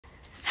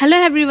Hello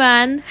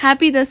everyone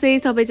happy Dashain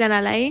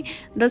सबैजनालाई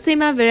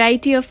दशैंमा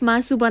variety of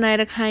मासु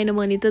बनाएर खाएन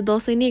भने त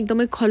दशैं नै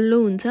एकदमै खल्लो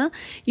हुन्छ।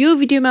 यो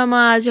भिडियोमा म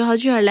आज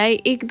हजुरहरूलाई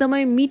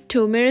एकदमै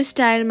मिठो मेरो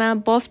स्टाइलमा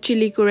बफ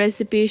चिलीको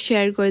रेसिपी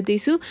शेयर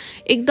गर्दैछु।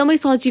 एकदमै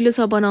सजिलो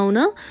छ बनाउन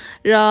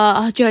र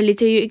हजुरहरूले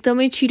चाहिँ यो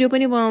एकदमै छिटो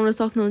पनि बनाउन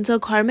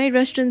सक्नुहुन्छ। घरमै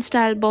रेस्टुरेन्ट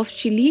स्टाइल बफ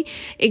चिली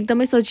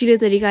एकदमै सजिलो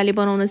तरिकाले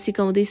बनाउन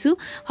सिकाउँदैछु।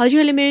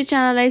 हजुरहरूले मेरो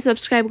च्यानललाई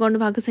सब्स्क्राइब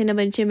गर्नुभएको छैन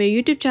भने चाहिँ मेरो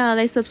युट्युब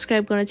च्यानललाई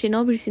सब्स्क्राइब गर्न चाहिँ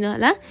नबिर्सिनु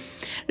होला।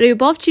 र यो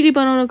बफ चिली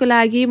बनाउनको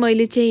लागि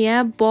मैले चाहिँ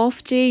यहाँ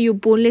बफ चाहिँ यो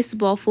बोनलेस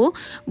बफ हो।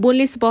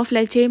 बोनलेस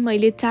बफलाई चाहिँ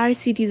मैले 4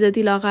 सिटी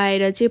जति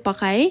लगाएर चाहिँ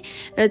पकाएँ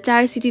र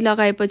 4 सिटी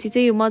लगाएपछि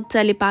चाहिँ यो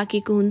मजाले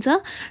पाकेको हुन्छ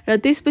र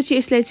त्यसपछि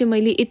यसलाई चाहिँ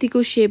मैले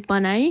यतिको शेप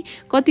बनाएँ।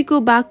 कतिको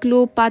बाक्लो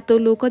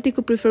पातलो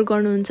कतिको प्रिफर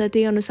गर्नुहुन्छ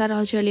त्यही अनुसार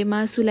हजुरहरूले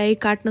मासुलाई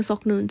काट्न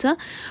सक्नुहुन्छ।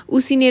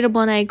 उसिनेर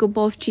बनाएको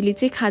बफ चिली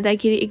चाहिँ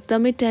खाँदाखेरि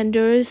एकदमै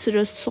टेन्डर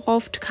र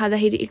सफ्ट,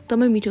 खाँदाखेरि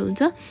एकदमै मिठो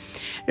हुन्छ।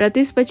 र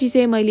त्यसपछि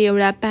चाहिँ मैले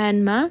एउटा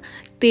प्यानमा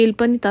तेल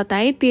पनि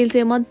तताएँ। तेल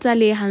चाहिँ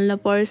मजाले हाल्न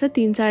पर्छ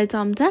 3-4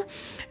 चम्चा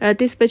र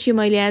त्यसपछि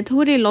मैले यहाँ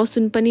थोरै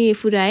लसुन पनि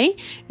फुराएँ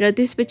र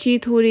त्यसपछि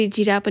थोरै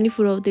जिरा पनि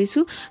फुराउँदैछु।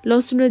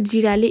 लसुन र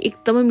जिराले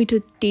एकदमै मिठो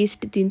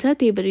टेस्ट दिन्छ,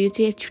 त्यही भएर यो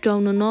चाहिँ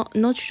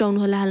नछुटाउनु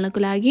होला हाल्नको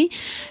लागि।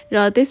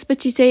 र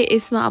त्यसपछि चाहिँ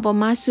यसमा अब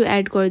मासु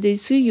एड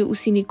गर्दैछु, यो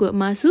उसिनेको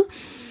मासु।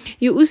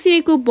 यो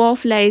उसिनेको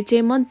बफलाई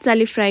चाहिँ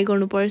मजाले फ्राई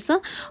गर्नुपर्छ,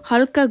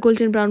 हल्का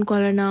गोल्डन ब्राउन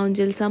कलर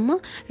नआउन्जेलसम्म।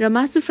 र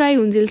मासु फ्राई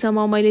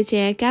हुन्जेलसम्म मैले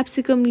चाहिँ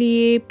क्याप्सिकम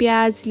लिए,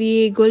 प्याज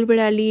लिए,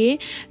 गोलबेडा लिए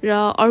र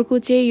अर्को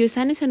चाहिँ यो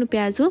सानो सानो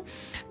प्याज हो।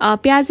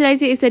 प्याजलाई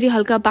चाहिँ यसरी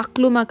हल्का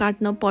बाक्लोमा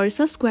काट्न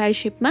पर्छ स्क्वायर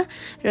शेपमा।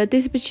 र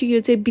त्यसपछि यो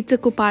चाहिँ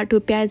बिचको पार्ट हो,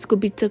 प्याजको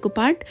बिचको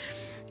पार्ट।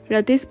 र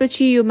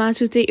त्यसपछि यो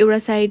मासु चाहिँ एउटा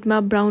साइडमा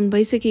ब्राउन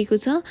भइसकेको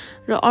छ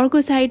र अर्को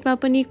साइडमा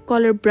पनि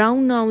कलर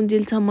ब्राउन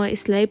नआउन्जेलसम्म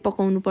यसलाई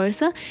पकाउनु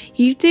पर्छ।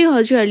 हिट चाहिँ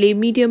हजुरहरूले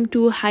मिडियम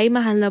टु हाईमा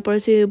हाल्न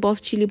पर्छ यो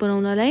बफ चिली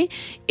बनाउनलाई।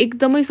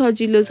 एकदमै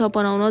सजिलो छ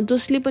बनाउन,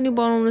 जसले पनि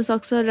बनाउन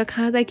सक्छ र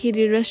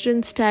खाँदाखेरि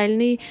रेस्टुरेन्ट स्टाइल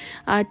नै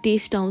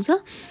टेस्ट आउँछ।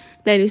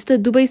 हेर्नुहोस् त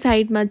दुवै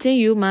साइडमा चाहिँ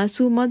यो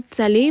मासु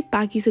मजाले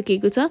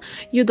पाकिसकेको छ।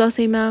 यो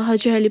दशैंमा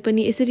हजुरहरूले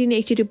पनि यसरी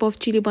नै एकचोटि बफ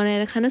चिली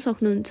बनाएर खान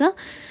सक्नुहुन्छ।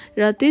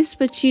 र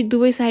त्यसपछि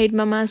दुवै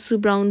साइडमा मासु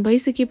ब्राउन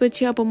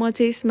भइसकेपछि अब म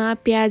चाहिँ यसमा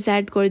प्याज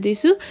एड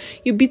गर्दैछु।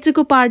 यो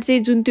बिचको पार्ट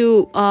चाहिँ जुन त्यो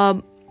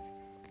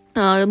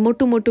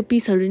मोटो मोटो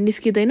पिसहरू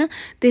निस्किँदैन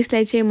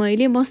त्यसलाई चाहिँ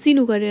मैले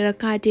मसिनो गरेर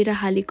काटेर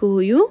हालेको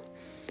हो। यो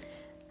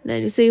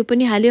यो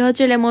पनि हाल्यो।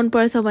 हजुरलाई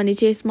मनपर्छ भने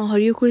चाहिँ यसमा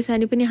हरियो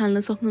खुर्सानी पनि हाल्न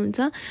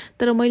सक्नुहुन्छ,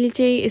 तर मैले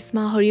चाहिँ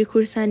यसमा हरियो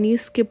खुर्सानी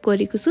स्किप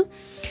गरेको छु।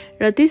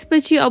 र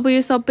त्यसपछि अब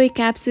यो सबै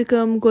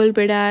क्याप्सिकम,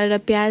 गोलबेडा र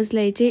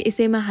प्याजलाई चाहिँ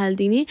यसैमा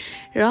हालिदिने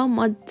र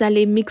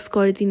मजाले मिक्स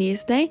गरिदिने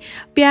यसलाई।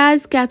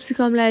 प्याज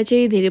क्याप्सिकमलाई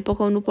चाहिँ धेरै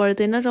पकाउनु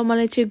पर्दैन र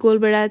मलाई चाहिँ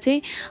गोलबेडा चाहिँ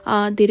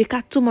धेरै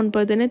काँचो मन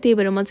पर्दैन, त्यही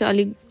भएर म चाहिँ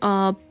अलिक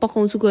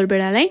पकाउँछु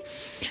गोलबेडालाई।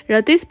 र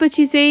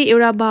त्यसपछि चाहिँ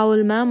एउटा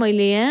बाउलमा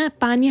मैले यहाँ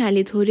पानी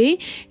हालेँ थोरै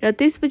र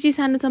त्यसपछि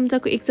सानो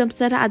चम्चाको 1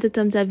 चम्चा र आधा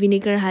चम्चा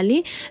भिनेगर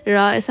हालेँ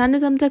र सानो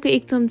चम्चाको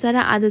 1 चम्चा र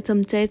आधा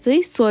चम्चा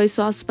चाहिँ सोया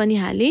सस पनि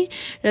हालेँ।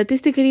 र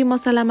त्यस्तै गरी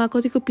मसलामा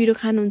कतिको पिरो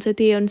खानुहुन्छ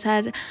त्यही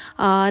अनुसार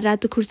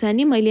रातो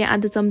खुर्सानी मैले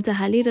आधा चम्चा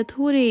हालेँ र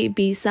थोरै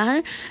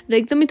बेसार र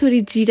एकदमै थोरै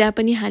जिरा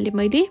पनि हालेँ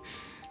मैले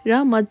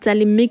र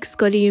मजाले मिक्स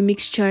गरेँ यो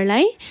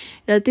मिक्सचरलाई।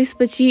 र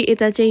त्यसपछि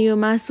यता चाहिँ यो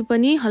मासु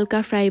पनि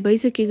हल्का फ्राई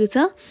भइसकेको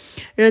छ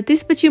र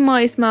त्यसपछि म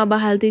यसमा अब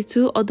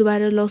हाल्दैछु अदुवा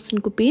र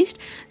लसुनको पेस्ट।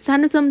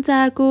 सानो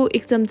चम्चाको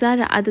 1 चम्चा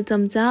र आधा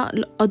चम्चा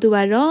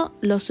अदुवा र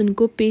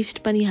लसुनको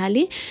पेस्ट पनि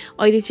हालेँ।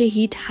 अहिले चाहिँ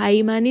हिट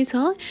हाईमा नै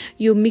छ।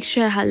 यो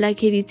मिक्सचर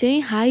हाल्दाखेरि चाहिँ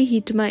हाई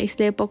हिटमा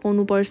यसलाई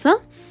पकाउनु पर्छ।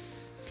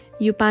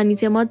 यो पानी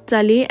चाहिँ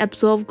मजाले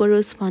एब्जर्भ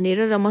गरोस्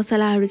भनेर र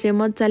मसलाहरू चाहिँ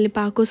मजाले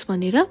पाकोस्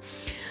भनेर।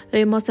 र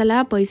यो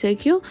मसला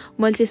भइसक्यो।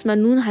 मैले चाहिँ यसमा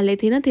नुन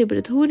हालेको थिएन, त्यही भएर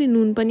थोरै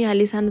नुन पनि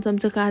हालेँ, सानो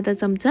चम्चाको आधा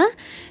चम्चा।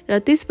 र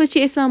त्यसपछि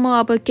यसमा म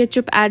अब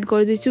केचप एड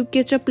गर्दैछु।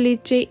 केचपले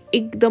चाहिँ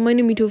एकदमै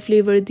नै मिठो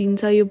फ्लेभर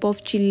दिन्छ यो बफ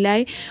चिलीलाई।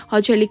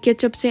 हजुरहरूले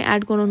केचप चाहिँ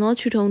एड गर्न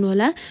नछुटाउनु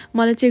होला।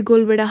 मलाई चाहिँ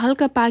गोलबेडा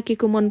हल्का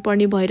पाकेको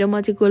मनपर्ने भएर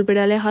म चाहिँ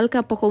गोलबेडालाई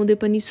हल्का पकाउँदै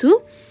पनि छु।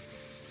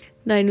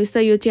 हेर्नुहोस् त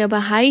यो चाहिँ अब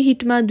हाई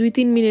हिटमा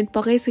 2-3 मिनट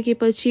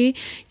पकाइसकेपछि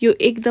यो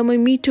एकदमै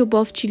मिठो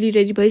बफ चिली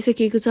रेडी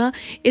भइसकेको छ।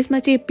 यसमा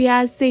चाहिँ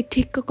प्याज चाहिँ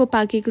ठिक्कको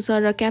पाकेको छ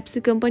र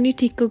क्याप्सिकम पनि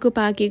ठिक्कको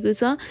पाकेको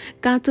छ,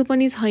 काँचो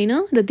पनि छैन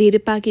र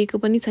धेरै पाकेको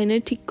पनि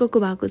छैन, ठिक्कको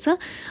भएको छ।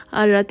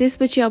 र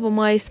त्यसपछि अब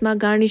म यसमा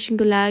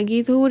गार्निसिङको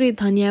लागि थोरै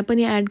धनिया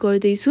पनि एड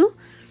गर्दैछु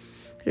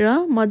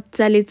र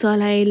मजाले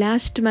चलाएँ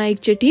लास्टमा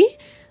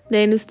एकचोटि।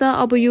 हेर्नुहोस् त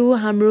अब यो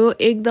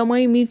हाम्रो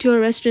एकदमै मिठो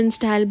रेस्टुरेन्ट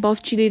स्टाइल बफ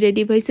चिली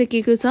रेडी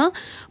भइसकेको छ।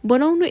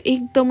 बनाउनु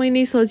एकदमै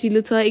नै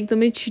सजिलो छ,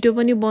 एकदमै छिटो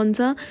पनि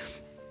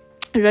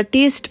बन्छ र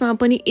टेस्टमा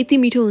पनि यति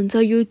मिठो हुन्छ।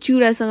 यो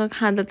चिउरासँग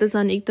खाँदा त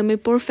झन्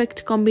एकदमै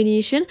पर्फेक्ट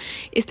कम्बिनेसन।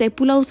 यसलाई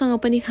पुलाउसँग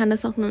पनि खान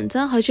सक्नुहुन्छ।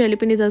 हजुरहरूले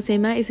पनि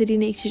दशैंमा यसरी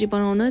नै एकचोटि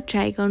बनाउन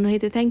ट्राई गर्नु है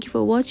त। Thank you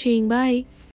for watching, by.